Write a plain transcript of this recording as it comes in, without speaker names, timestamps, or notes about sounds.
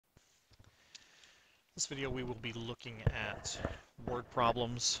This video we will be looking at word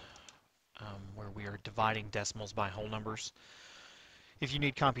problems where we are dividing decimals by whole numbers. If you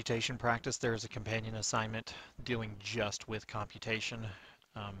need computation practice, there is a companion assignment dealing just with computation.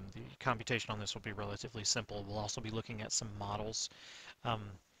 The computation on this will be relatively simple. We'll also be looking at some models.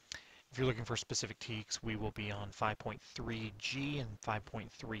 If you're looking for specific TEKS, we will be on 5.3G and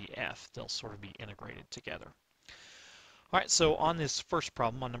 5.3F. They'll sort of be integrated together. All right, so on this first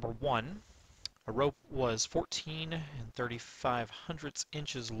problem, on number 1, a rope was 14 and 35/100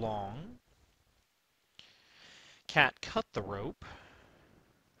 inches long. Cat cut the rope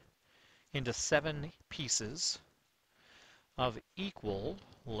into 7 pieces of equal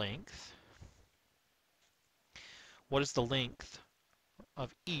length. What is the length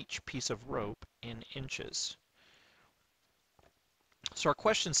of each piece of rope in inches? So our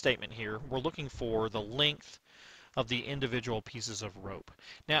question statement here, we're looking for the length of the individual pieces of rope.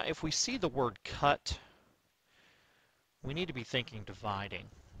 Now, if we see the word cut, we need to be thinking dividing,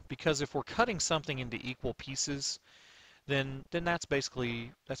 because if we're cutting something into equal pieces, then that's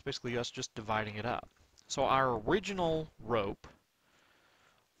basically us just dividing it up. So our original rope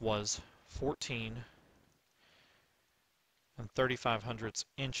was 14 and 35/100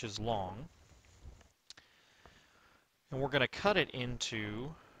 inches long, and we're going to cut it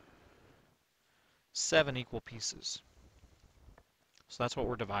into 7 equal pieces. So that's what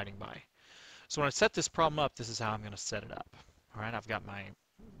we're dividing by. So when I set this problem up, this is how I'm going to set it up. All right, I've got my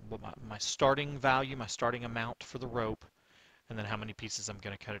starting value, my starting amount for the rope, and then how many pieces I'm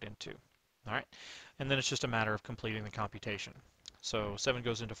going to cut it into. All right, and then it's just a matter of completing the computation. So 7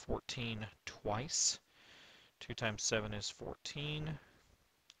 goes into 14 twice. 2 times 7 is 14.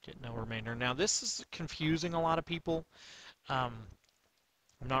 Get no remainder. Now this is confusing a lot of people.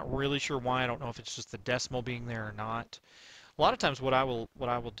 I'm not really sure why. I don't know if it's just the decimal being there or not. A lot of times what I will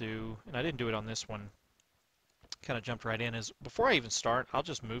do, and I didn't do it on this one, kind of jumped right in, is before I even start, I'll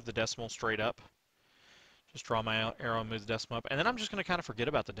just move the decimal straight up. Just draw my arrow and move the decimal up, and then I'm just going to kind of forget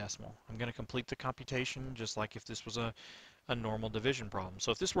about the decimal. I'm going to complete the computation just like if this was a normal division problem.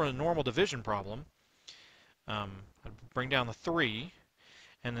 So if this were a normal division problem, I'd bring down the 3,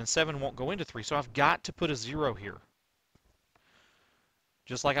 and then 7 won't go into 3, so I've got to put a 0 here,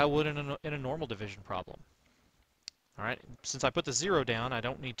 just like I would in a normal division problem. All right, since I put the 0 down, I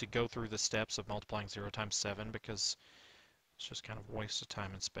don't need to go through the steps of multiplying 0 times 7 because it's just kind of a waste of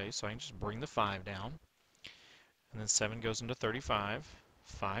time and space. So I can just bring the 5 down, and then 7 goes into 35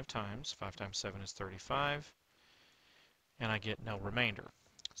 5 times. 5 times 7 is 35, and I get no remainder.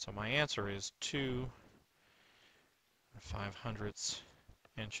 So my answer is 2 5/100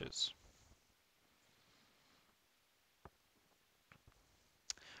 inches.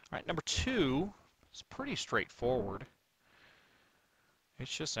 All right, number 2 is pretty straightforward.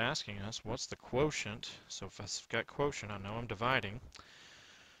 It's just asking us what's the quotient. So if I've got quotient, I know I'm dividing.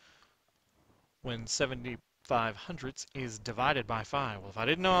 When 75/100 is divided by 5. Well, if I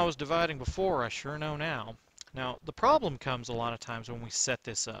didn't know I was dividing before, I sure know now. Now, the problem comes a lot of times when we set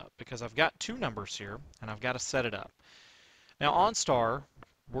this up, because I've got 2 numbers here, and I've got to set it up. Now, on STAAR,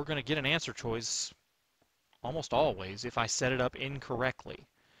 we're going to get an answer choice almost always if I set it up incorrectly.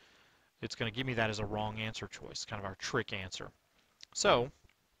 It's going to give me that as a wrong answer choice, kind of our trick answer. So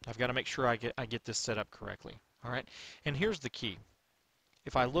I've got to make sure I get this set up correctly. All right, and here's the key.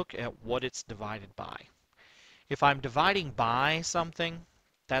 If I look at what it's divided by, if I'm dividing by something,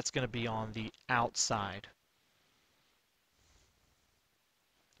 that's going to be on the outside.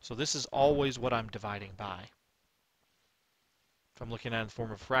 So this is always what I'm dividing by. If I'm looking at it in the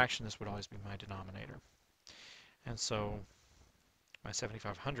form of a fraction, this would always be my denominator. And so my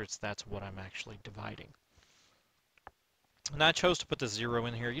 75/100, that's what I'm actually dividing. And I chose to put the 0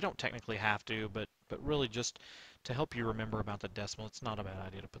 in here. You don't technically have to, but really just to help you remember about the decimal, it's not a bad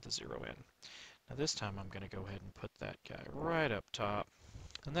idea to put the 0 in. Now this time I'm going to go ahead and put that guy right up top,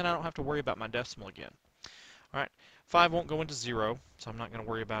 and then I don't have to worry about my decimal again. All right, 5 won't go into 0, so I'm not going to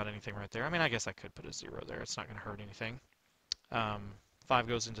worry about anything right there. I mean, I guess I could put a 0 there. It's not going to hurt anything. 5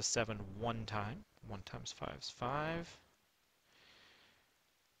 goes into 7 one time. 1 times 5 is 5.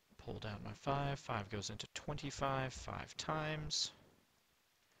 Pull down my 5. 5 goes into 25 5 times.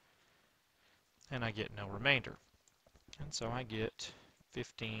 And I get no remainder. And so I get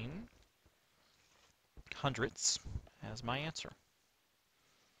 15/100 as my answer.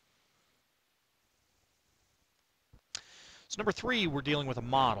 So number 3, we're dealing with a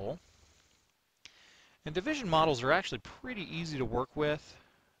model. And division models are actually pretty easy to work with.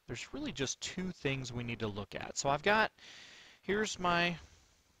 There's really just 2 things we need to look at. So I've got, here's my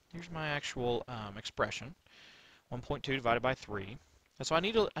actual expression, 1.2 divided by 3. And so I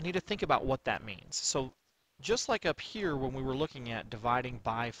need to think about what that means. So just like up here when we were looking at dividing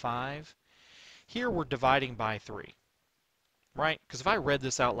by 5, here we're dividing by 3, right? Because if I read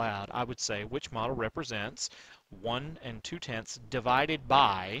this out loud, I would say which model represents 1 2/10 divided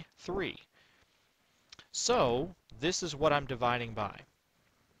by 3. So this is what I'm dividing by.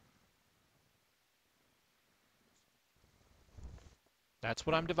 That's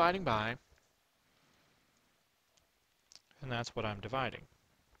what I'm dividing by, and that's what I'm dividing.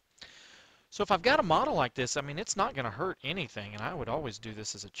 So if I've got a model like this, I mean, it's not going to hurt anything, and I would always do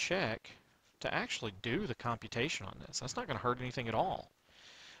this as a check to actually do the computation on this. That's not going to hurt anything at all.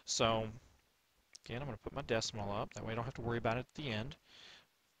 So again, I'm going to put my decimal up. That way I don't have to worry about it at the end.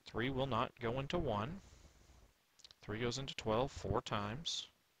 3 will not go into 1. 3 goes into 12 4 times.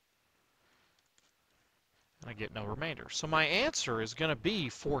 And I get no remainder. So my answer is going to be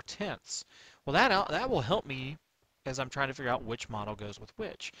 4/10. Well, that will help me as I'm trying to figure out which model goes with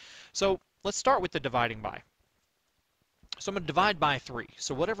which. So let's start with the dividing by. So I'm going to divide by 3.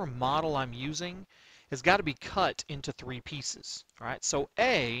 So whatever model I'm using has got to be cut into 3 pieces. All right. So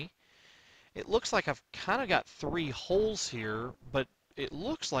A, it looks like I've kind of got 3 holes here, but it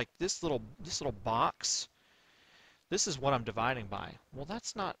looks like this little box, this is what I'm dividing by. Well,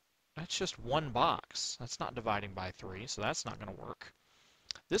 that's just one box. That's not dividing by 3, so that's not going to work.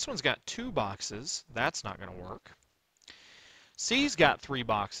 This one's got 2 boxes. That's not going to work. C's got 3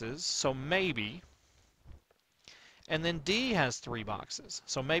 boxes, so maybe. And then D has 3 boxes,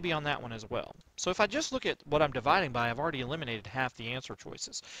 so maybe on that one as well. So if I just look at what I'm dividing by, I've already eliminated half the answer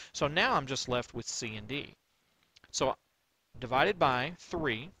choices. So now I'm just left with C and D. So divided by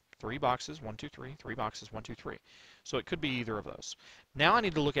 3 boxes, 1, 2, 3, 3 boxes, 1, 2, 3. So it could be either of those. Now I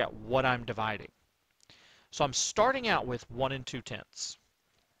need to look at what I'm dividing. So I'm starting out with 1 2/10.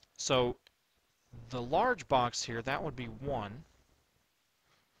 So the large box here, that would be 1.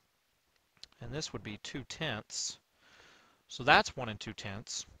 And this would be 2/10. So that's 1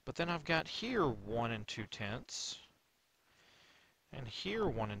 2/10. But then I've got here 1 2/10. And here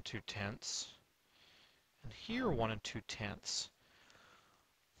 1 2/10. And here 1 2/10.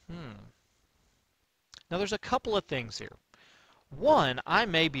 Now there's a couple of things here. One, I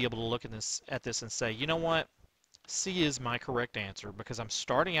may be able to look at this and say, you know what? C is my correct answer because I'm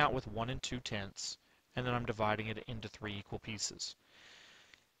starting out with 1 2/10 and then I'm dividing it into 3 equal pieces.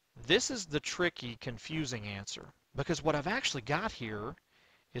 This is the tricky, confusing answer because what I've actually got here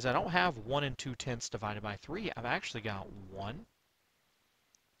is I don't have 1 2/10 divided by 3. I've actually got 1,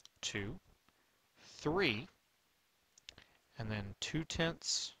 2, 3, and then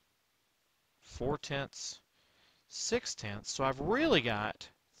 2/10, 4/10, 6/10. So I've really got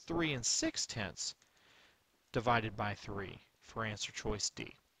 3 6/10 divided by 3 for answer choice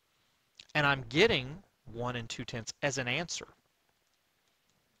D. And I'm getting 1 2/10 as an answer.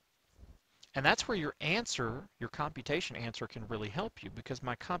 And that's where your answer, your computation answer, can really help you because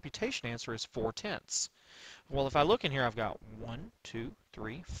my computation answer is 4/10. Well, if I look in here, I've got 1, 2,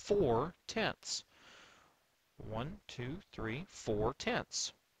 3, 4/10. 1, 2, 3,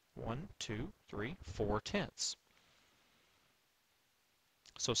 4/10. 1, 2, 3, 4/10.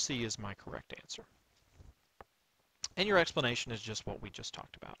 So C is my correct answer. And your explanation is just what we just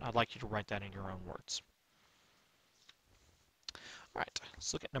talked about. I'd like you to write that in your own words. All right,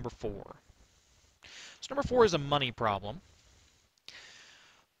 let's look at number 4. So number 4 is a money problem.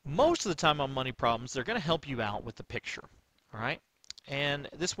 Most of the time on money problems, they're going to help you out with the picture. All right, and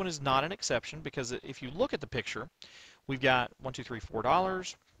this one is not an exception because if you look at the picture, we've got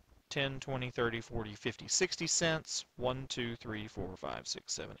 $4, 10, 20, 30, 40, 50, 60 cents, 1, 2, 3, 4, 5,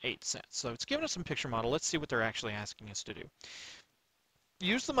 6, 7, 8 cents. So it's giving us some picture model. Let's see what they're actually asking us to do.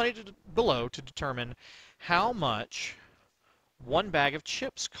 Use the money below to determine how much one bag of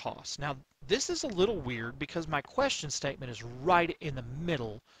chips costs. Now, this is a little weird because my question statement is right in the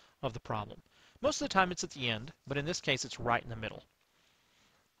middle of the problem. Most of the time it's at the end, but in this case it's right in the middle.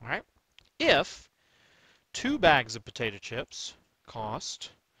 All right? If 2 bags of potato chips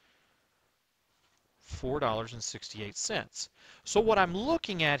cost $4.68. So what I'm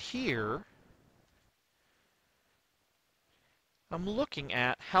looking at here, I'm looking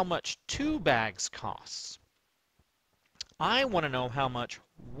at how much 2 bags costs. I want to know how much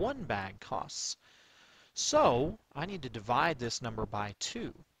 1 bag costs. So I need to divide this number by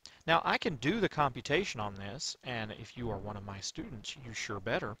 2. Now I can do the computation on this, and if you are one of my students, you sure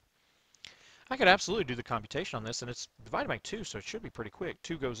better. I could absolutely do the computation on this, and it's divided by 2, so it should be pretty quick.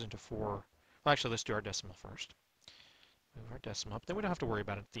 2 goes into 4. Well, actually, let's do our decimal first. Move our decimal up. Then we don't have to worry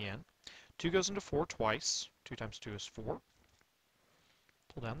about it at the end. 2 goes into 4 twice. 2 times 2 is 4.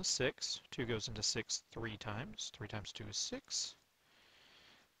 Pull down the 6. 2 goes into 6 3 times. 3 times 2 is 6.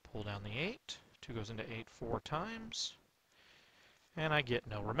 pull down the 8. 2 goes into 8 4 times, and I get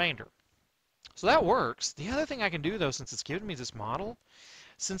no remainder. So that works. The other thing I can do, though, since it's giving me this model,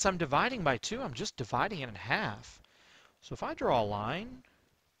 since I'm dividing by 2, I'm just dividing it in half. So if I draw a line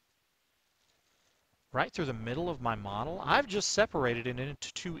right through the middle of my model, I've just separated it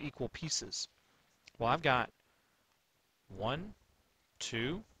into 2 equal pieces. Well, I've got 1,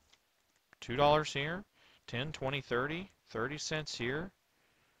 2, $2 here, 10, 20, 30, 30 cents here,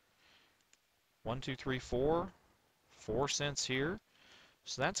 1, 2, 3, 4, 4 cents here.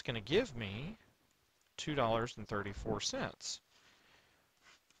 So that's going to give me $2.34,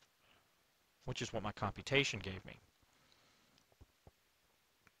 which is what my computation gave me.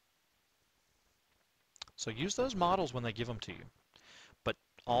 So use those models when they give them to you, but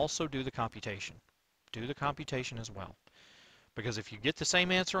also do the computation. Do the computation as well, because if you get the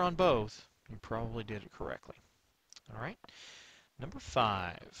same answer on both, you probably did it correctly. All right, number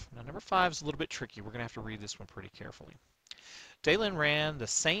 5. Now number 5 is a little bit tricky. We're going to have to read this one pretty carefully. Daylin ran the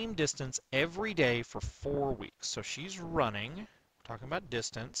same distance every day for 4 weeks. So she's running, we're talking about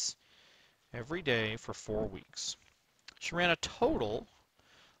distance, every day for 4 weeks. She ran a total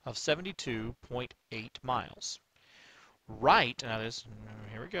of 72.8 miles. Write, now this,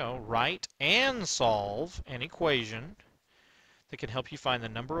 here we go, write and solve an equation that can help you find the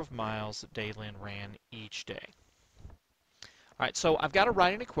number of miles that Daylin ran each day. All right, so I've got to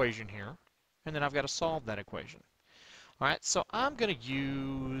write an equation here, and then I've got to solve that equation. All right, so I'm going to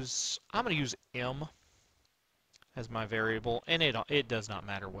use m as my variable, and it does not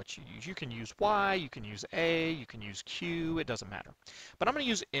matter what you use. You can use y, you can use a, you can use q, it doesn't matter. But I'm going to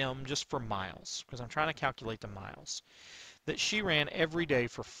use m just for miles, because I'm trying to calculate the miles that she ran every day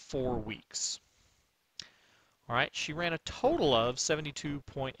for 4 weeks. All right, she ran a total of 72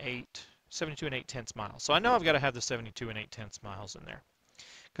 and 8 miles. So I know I've got to have the 72 and 8 miles in there,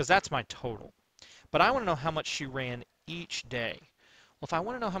 because that's my total. But I want to know how much she ran each day. Well, if I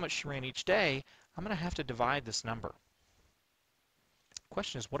want to know how much she ran each day, I'm going to have to divide this number. The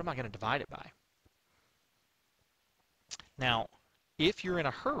question is, what am I going to divide it by? Now, if you're in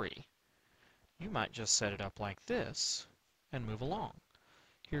a hurry, you might just set it up like this and move along.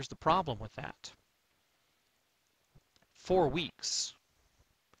 Here's the problem with that. 4 weeks.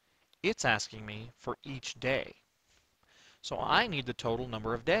 It's asking me for each day. So I need the total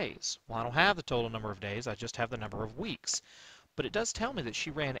number of days. Well, I don't have the total number of days, I just have the number of weeks. But it does tell me that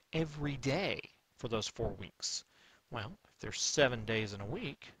she ran every day for those 4 weeks. Well, if there's 7 days in a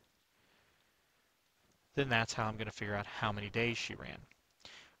week, then that's how I'm going to figure out how many days she ran.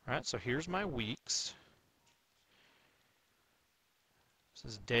 All right, so here's my weeks.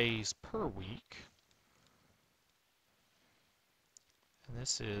 This is days per week. And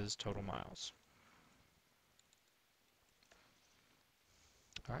this is total miles.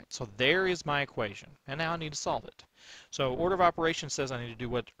 All right, so there is my equation, and now I need to solve it. So order of operations says I need to do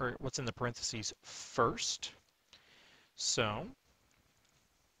what's in the parentheses first. So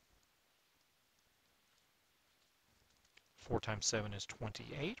 4 times 7 is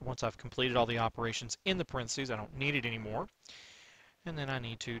 28. Once I've completed all the operations in the parentheses, I don't need it anymore. And then I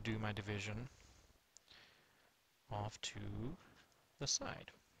need to do my division off to the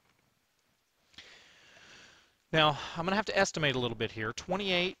side. Now, I'm going to have to estimate a little bit here.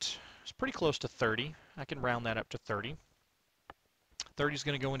 28 is pretty close to 30. I can round that up to 30. 30 is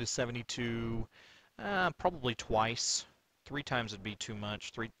going to go into 72 probably twice. 3 times would be too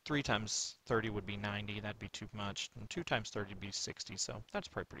much. 3 times 30 would be 90. That'd be too much. And 2 times 30 would be 60. So that's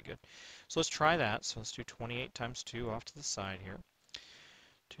probably pretty good. So let's try that. So let's do 28 times 2 off to the side here.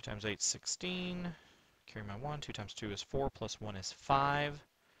 2 times 8 is 16. Carry my 1. 2 times 2 is 4. Plus 1 is 5.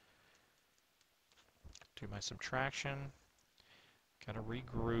 Do my subtraction. Got to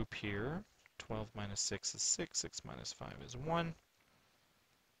regroup here. 12 minus 6 is 6. 6 minus 5 is 1.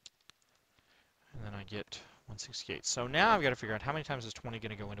 And then I get 168. So now I've got to figure out how many times is 20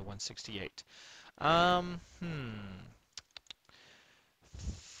 going to go into 168.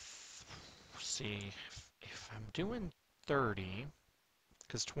 See, if I'm doing 30,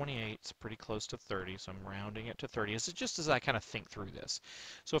 because 28 is pretty close to 30, so I'm rounding it to 30. It's just as I kind of think through this.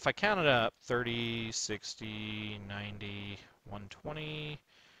 So if I count it up, 30, 60, 90, 120,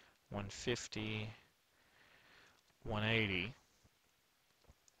 150, 180,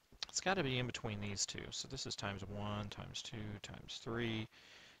 it's got to be in between these two. So this is times 1, times 2, times 3,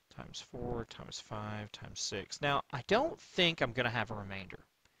 times 4, times 5, times 6. Now, I don't think I'm going to have a remainder.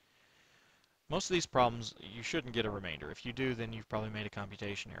 Most of these problems, you shouldn't get a remainder. If you do, then you've probably made a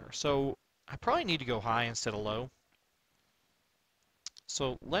computation error. So I probably need to go high instead of low.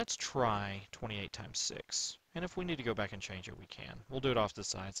 So let's try 28 times 6. And if we need to go back and change it, we can. We'll do it off the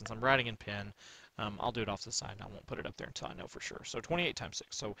side. Since I'm writing in pen, I'll do it off the side, and I won't put it up there until I know for sure. So 28 times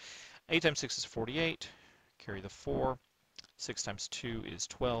 6. So 8 times 6 is 48. Carry the 4. 6 times 2 is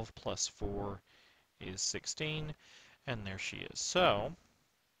 12, plus 4 is 16. And there she is. So,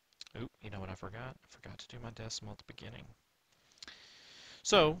 you know what I forgot? I forgot to do my decimal at the beginning.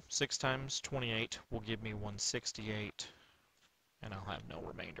 So 6 times 28 will give me 168. And I'll have no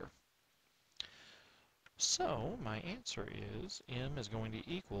remainder. So my answer is M is going to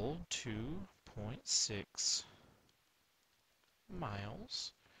equal 2.6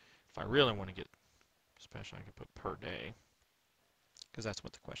 miles. If I really want to get special, I could put per day, because that's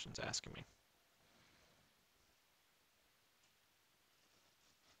what the question's asking me.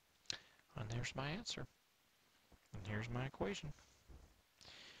 And there's my answer. And here's my equation.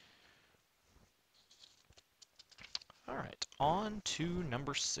 All right, on to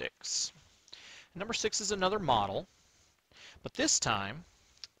number 6. Number 6 is another model, but this time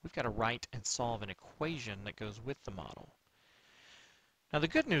we've got to write and solve an equation that goes with the model. Now the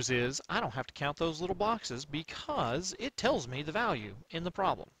good news is I don't have to count those little boxes because it tells me the value in the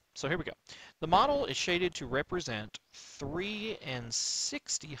problem. So here we go. The model is shaded to represent 3 and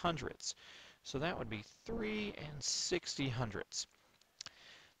 60 hundredths. So that would be 3 and 60 hundredths.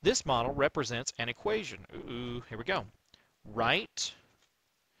 This model represents an equation. Ooh, here we go. Write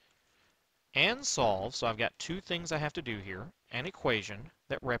and solve, so I've got two things I have to do here, an equation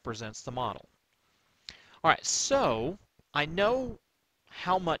that represents the model. All right, so I know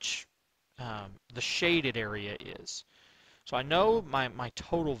how much the shaded area is. So I know my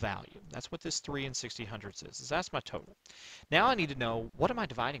total value. That's what this 3 and 60 hundredths is. That's my total. Now I need to know, what am I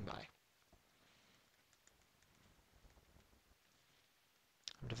dividing by?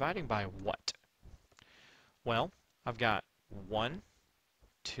 I'm dividing by what? Well, I've got 1,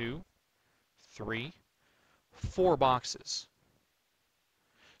 2, 3, 4 boxes.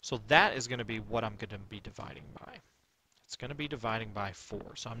 So that is going to be what I'm going to be dividing by. It's going to be dividing by 4.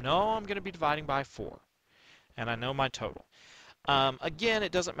 So I know I'm going to be dividing by 4. And I know my total. Again,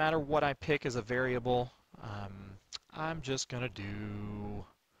 it doesn't matter what I pick as a variable. I'm just going to do,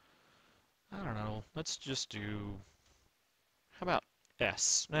 I don't know, let's just do, how about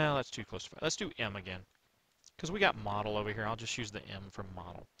S? No, that's too close to 5. Let's do M again. Because we got model over here, I'll just use the M from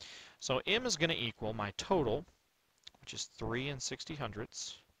model. So M is going to equal my total, which is 3 and 60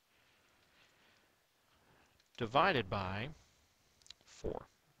 hundredths, divided by 4.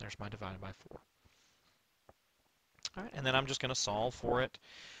 There's my divided by 4. All right, and then I'm just going to solve for it.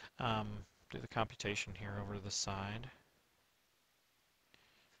 Do the computation here over to the side.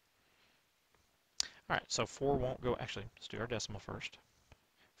 All right, so 4 won't go, actually, let's do our decimal first.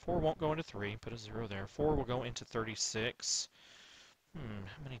 4 won't go into 3, put a 0 there. 4 will go into 36. How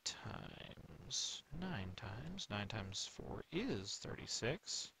many times? 9 times. 9 times 4 is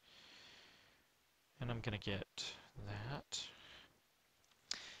 36. And I'm going to get that.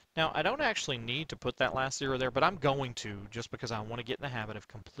 Now, I don't actually need to put that last 0 there, but I'm going to, just because I want to get in the habit of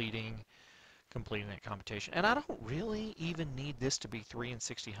completing that computation. And I don't really even need this to be 3 and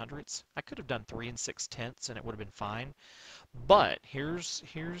 60 hundredths. I could have done 3 and 6 tenths and it would have been fine. But here's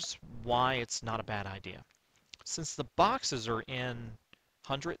why it's not a bad idea. Since the boxes are in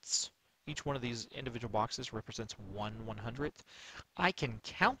hundredths, each one of these individual boxes represents 1/100th, I can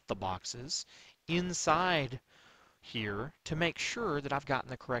count the boxes inside here to make sure that I've gotten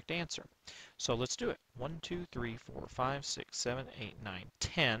the correct answer. So let's do it. 1, 2, 3, 4, 5, 6, 7, 8, 9,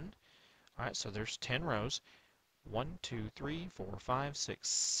 10. All right, so there's 10 rows. 1, 2, 3, 4, 5, 6,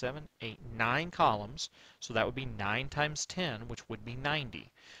 7, 8, 9 columns. So that would be 9 times 10, which would be 90.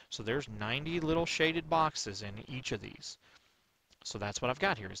 So there's 90 little shaded boxes in each of these. So that's what I've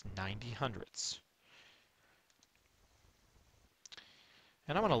got here, is 90 hundredths.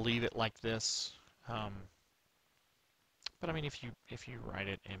 And I'm going to leave it like this. But I mean, if you write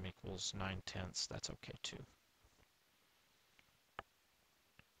it M equals 9 tenths, that's okay too.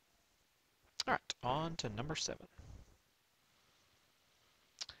 All right, on to number 7.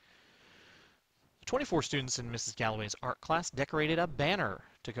 24 students in Mrs. Galloway's art class decorated a banner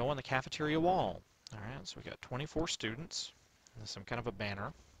to go on the cafeteria wall. All right, so we got 24 students. There's some kind of a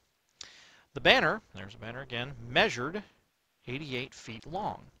banner. The banner, there's a banner again, measured 88 feet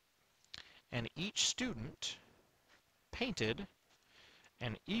long. And each student painted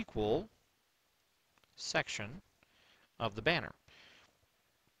an equal section of the banner.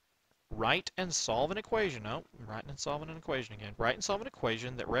 Write and solve an equation. Oh, writing and solving an equation again. Write and solve an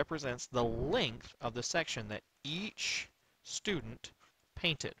equation that represents the length of the section that each student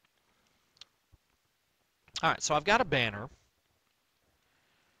painted. All right, so I've got a banner.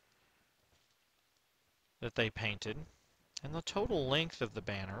 that they painted, and the total length of the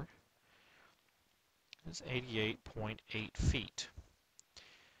banner is 88.8 feet.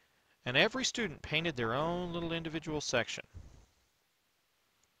 And every student painted their own little individual section.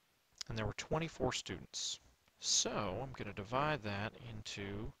 And there were 24 students. So I'm going to divide that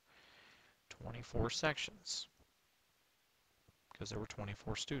into 24 sections because there were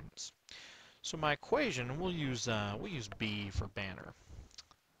 24 students. So my equation, we'll use B for banner.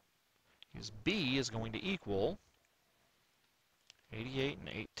 Because B is going to equal 88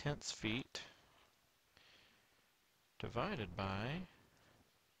 8/10 feet divided by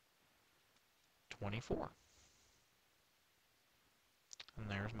 24. And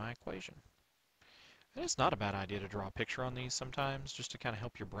there's my equation. And it's not a bad idea to draw a picture on these sometimes, just to kind of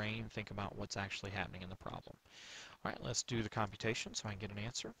help your brain think about what's actually happening in the problem. All right, let's do the computation so I can get an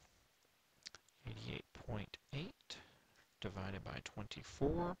answer. 88.8 divided by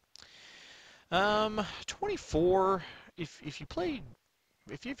 24. 24, if you played,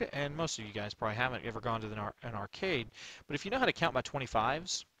 and most of you guys probably haven't ever gone to an arcade, but if you know how to count by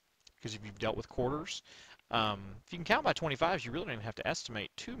 25s, because if you've dealt with quarters, if you can count by 25s, you really don't even have to estimate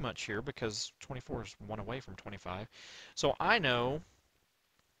too much here because 24 is one away from 25. So I know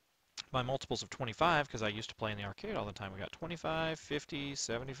my multiples of 25 because I used to play in the arcade all the time. We got 25, 50,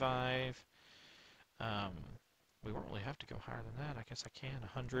 75. We won't really have to go higher than that. I guess I can,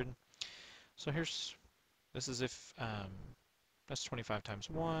 100. So this is if, that's 25 times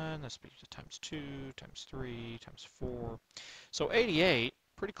 1, that's times 2, times 3, times 4. So 88,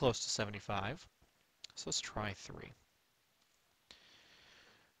 pretty close to 75. So let's try 3.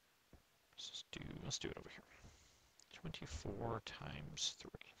 Let's do it over here. 24 times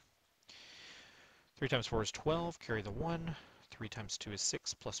 3. 3 times 4 is 12, carry the 1. 3 times 2 is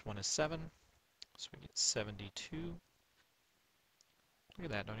 6, plus 1 is 7. So we get 72. Look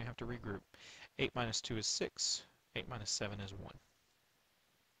at that, don't even have to regroup. 8 minus 2 is 6. 8 minus 7 is 1.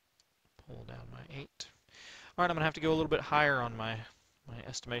 Pull down my 8. All right, I'm going to have to go a little bit higher on my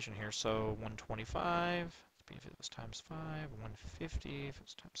estimation here. So 125, if it was times 5, 150 if it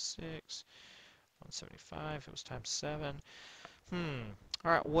was times 6, 175 if it was times 7. All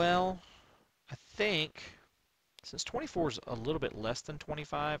right, well, I think since 24 is a little bit less than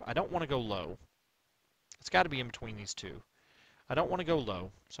 25, I don't want to go low. It's got to be in between these two. I don't want to go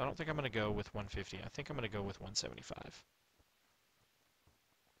low, so I don't think I'm going to go with 150. I think I'm going to go with 175.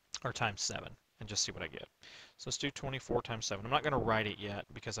 Or times 7, and just see what I get. So let's do 24 times 7. I'm not going to write it yet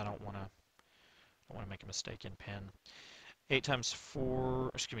because I don't want to make a mistake in pen. 8 times 4,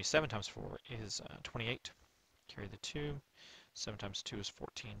 excuse me, 7 times 4 is 28. Carry the 2. 7 times 2 is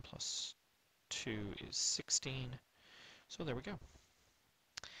 14, plus 2 is 16. So there we go.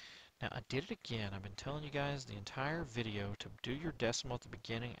 Now I did it again. I've been telling you guys the entire video to do your decimal at the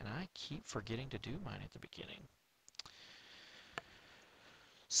beginning, and I keep forgetting to do mine at the beginning.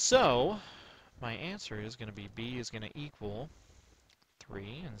 So my answer is going to be B is going to equal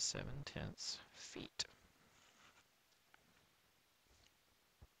 3 7/10 feet.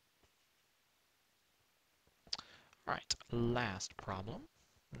 All right, last problem,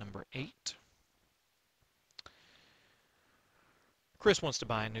 number 8. Chris wants to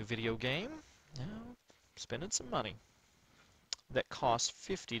buy a new video game, now spending some money, that costs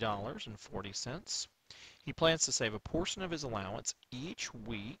 $50.40. He plans to save a portion of his allowance each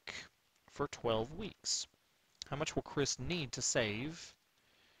week for 12 weeks. How much will Chris need to save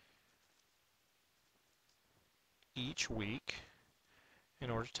each week in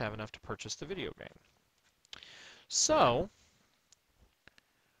order to have enough to purchase the video game? So,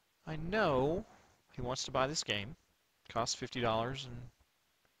 I know he wants to buy this game. It costs $50.40.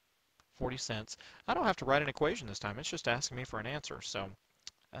 I don't have to write an equation this time. It's just asking me for an answer. So,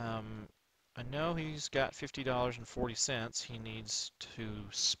 I know he's got $50.40 he needs to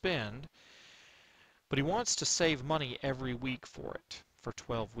spend, but he wants to save money every week for it, for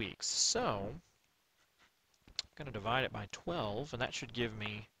 12 weeks. So, I'm going to divide it by 12, and that should give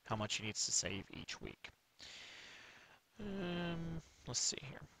me how much he needs to save each week. Let's see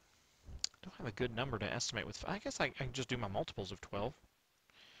here. I don't have a good number to estimate with. I guess I can just do my multiples of 12.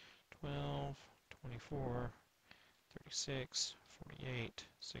 12, 24, 36, 48,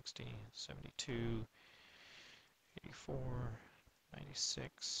 60, 72, 84,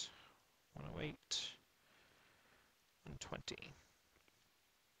 96, 108, 120.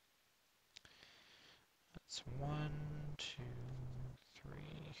 That's 1, 2, 3,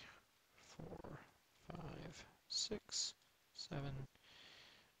 4, 5, 6, 7,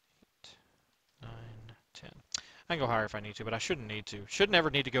 8, 9, 10. I can go higher if I need to, but I shouldn't need to. Should never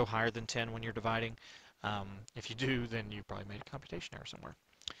need to go higher than 10 when you're dividing. If you do, then you probably made a computation error somewhere.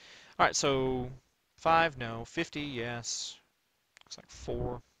 All right, so 5, no. 50, yes. Looks like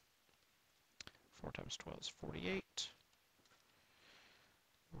 4. 4 times 12 is 48.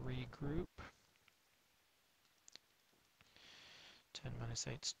 Regroup. 10 minus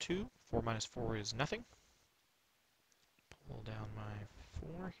 8 is 2. 4 minus 4 is nothing. Pull down my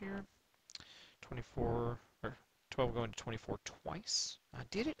 4 here. 24, or 12 going to 24 twice. I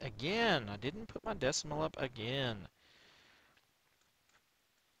did it again. I didn't put my decimal up again.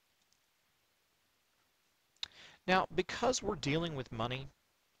 Now, because we're dealing with money,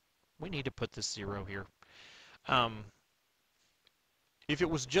 we need to put this 0 here. If it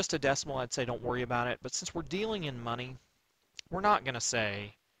was just a decimal, I'd say don't worry about it. But since we're dealing in money, we're not going to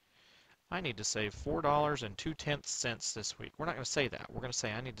say, I need to save $4.02 this week. We're not going to say that. We're going to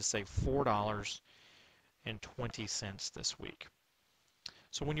say, I need to save $4.20 this week.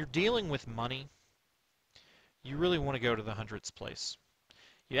 So when you're dealing with money, you really want to go to the hundredths place.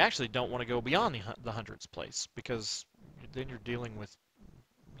 You actually don't want to go beyond the hundredths place, because then you're dealing with,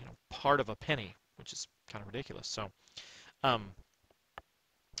 part of a penny, which is kind of ridiculous. So,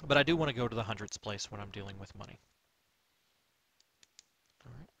 but I do want to go to the hundredths place when I'm dealing with money.